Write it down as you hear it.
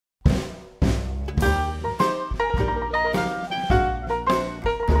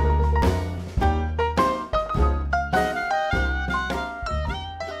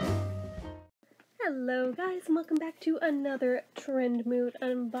another Trendmood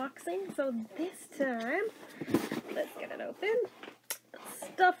unboxing. So this time, let's get it open.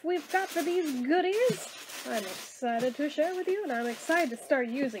 Stuff we've got for these goodies, I'm excited to share with you, and I'm excited to start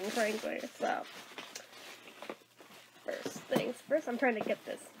using, frankly. So, first things first, I'm trying to get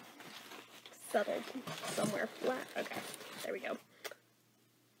this settled somewhere flat. Okay, there we go.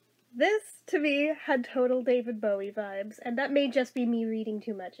 This, to me, had total David Bowie vibes, and that may just be me reading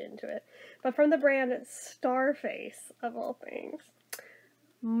too much into it. But from the brand Starface, of all things.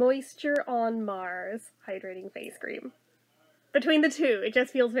 Moisture on Mars Hydrating Face Cream. Between the two, it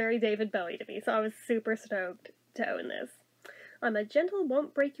just feels very David Bowie to me, so I was super stoked to own this. I'm a gentle,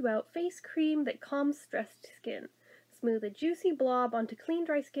 won't-break-you-out face cream that calms stressed skin. Smooth a juicy blob onto clean,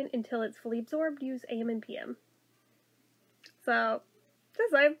 dry skin until it's fully absorbed. Use AM and PM. So,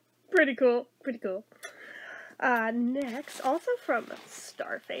 just like, pretty cool, pretty cool. Next, also from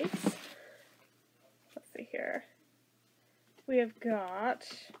Starface, let's see here, we have got,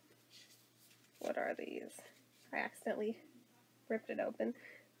 what are these? I accidentally ripped it open.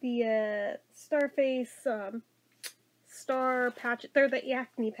 The Starface star patch, they're the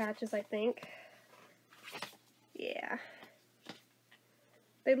acne patches, I think. Yeah.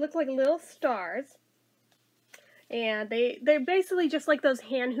 They look like little stars. And they're basically just like those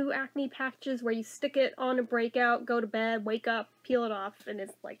Hanhu acne patches where you stick it on a breakout, go to bed, wake up, peel it off, and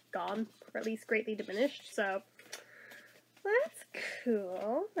it's like gone, or at least greatly diminished. So that's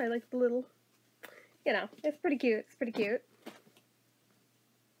cool. I like the little, you know, it's pretty cute. It's pretty cute.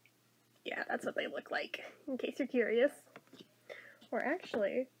 Yeah, that's what they look like, in case you're curious. Or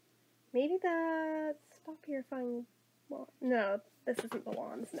actually, maybe that's stop purifying. Well, no, this isn't the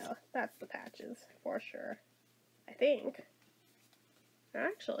wands. No, that's the patches for sure. I think.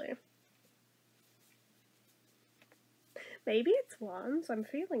 Actually. Maybe it's wands. I'm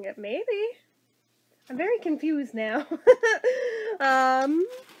feeling it. Maybe. I'm very confused now.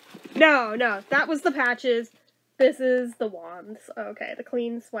 No. That was the patches. This is the wands. Okay, the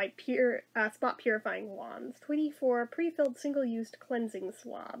Clean Swipe Spot Purifying Wands. 24 pre-filled single-use cleansing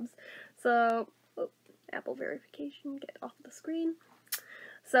swabs. So, Apple verification. Get off the screen.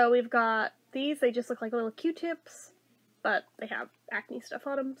 So we've got these, they just look like little Q-tips, but they have acne stuff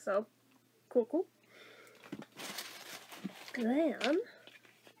on them, so cool. Then,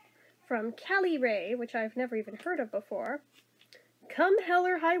 from Cali Ray, which I've never even heard of before, Come Hell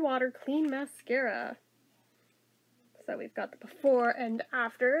or High Water Clean Mascara. So we've got the before and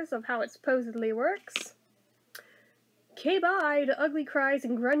afters of how it supposedly works. K-bye to ugly cries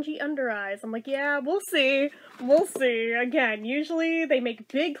and grungy under eyes. I'm like, yeah, we'll see. We'll see. Again, usually they make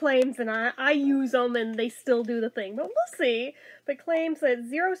big claims and I use them and they still do the thing. But we'll see. But claims that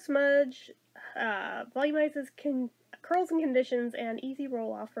zero smudge, volumizes curls and conditions, and easy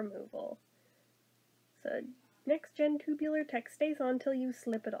roll-off removal. So, next-gen tubular tech stays on till you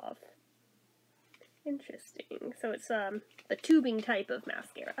slip it off. Interesting. So it's the tubing type of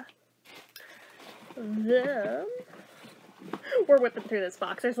mascara. Then we're whipping through this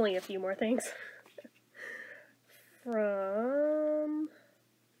box. There's only a few more things. From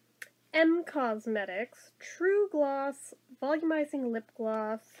M Cosmetics, True Gloss Volumizing Lip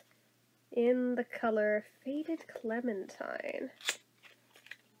Gloss in the color Faded Clementine.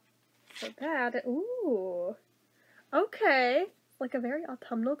 So that, ooh, okay, like a very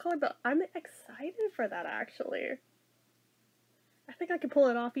autumnal color, but I'm excited for that, actually. I think I could pull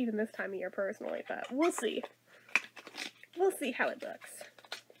it off even this time of year, personally, but we'll see. We'll see how it looks.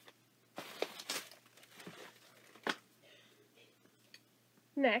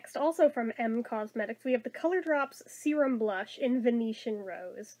 Next, also from M Cosmetics, we have the Color Drops Serum Blush in Venetian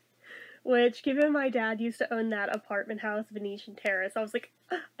Rose. Which, given my dad used to own that apartment house, Venetian Terrace, I was like,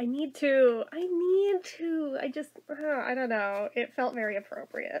 I need to. I just, I don't know. It felt very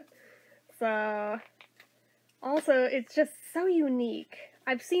appropriate. So, also, it's just so unique.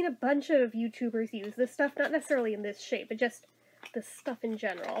 I've seen a bunch of YouTubers use this stuff, not necessarily in this shape, but just this stuff in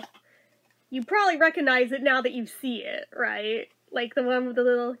general. You probably recognize it now that you see it, right? Like the one with the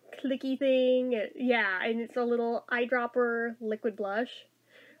little clicky thing. Yeah, and it's a little eyedropper liquid blush.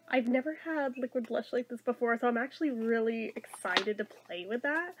 I've never had liquid blush like this before, so I'm actually really excited to play with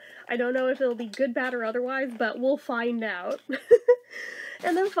that. I don't know if it'll be good, bad, or otherwise, but we'll find out.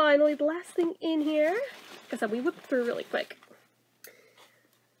 And then finally, the last thing in here, like I said, we whipped through really quick.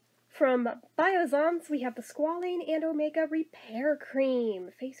 From Biossance, we have the Squalane and Omega Repair Cream.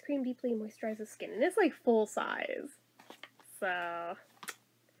 Face cream deeply moisturizes skin, and it's like full size. So,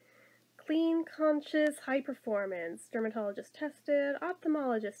 clean, conscious, high performance, dermatologist tested,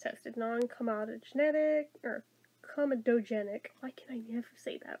 ophthalmologist tested, non-comedogenic, or comedogenic. Why can I never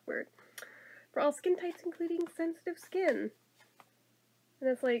say that word? for all skin types including sensitive skin. And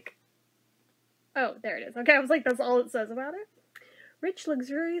it's like, oh, there it is. Okay, I was like, that's all it says about it. Rich,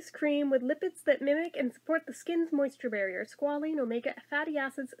 luxurious cream with lipids that mimic and support the skin's moisture barrier. Squalane, omega fatty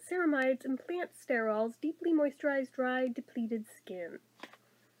acids, ceramides, and plant sterols deeply moisturize dry, depleted skin.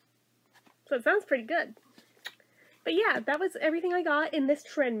 So it sounds pretty good. But yeah, that was everything I got in this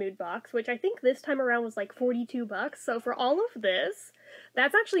Trendmood box, which I think this time around was like $42. So for all of this,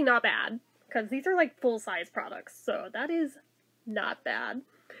 that's actually not bad, because these are like full-size products, so that is not bad.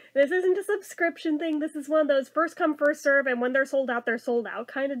 This isn't a subscription thing, this is one of those first come first serve, and when they're sold out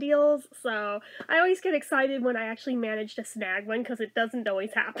kind of deals, so I always get excited when I actually manage to snag one, because it doesn't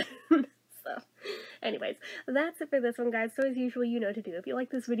always happen. So, anyways, that's it for this one, guys. So as usual, you know what to do. If you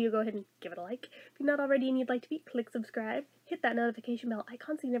like this video, go ahead and give it a like. If you're not already and you'd like to be, click subscribe. Hit that notification bell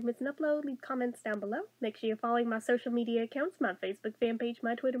icon so you never miss an upload. Leave comments down below. Make sure you're following my social media accounts, my Facebook fan page,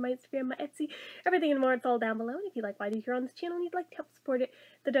 my Twitter, my Instagram, my Etsy, everything and more. It's all down below. And if you like what I do here on this channel and you'd like to help support it,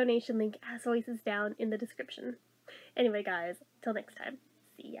 the donation link, as always, is down in the description. Anyway, guys, till next time,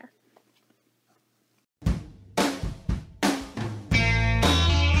 see ya.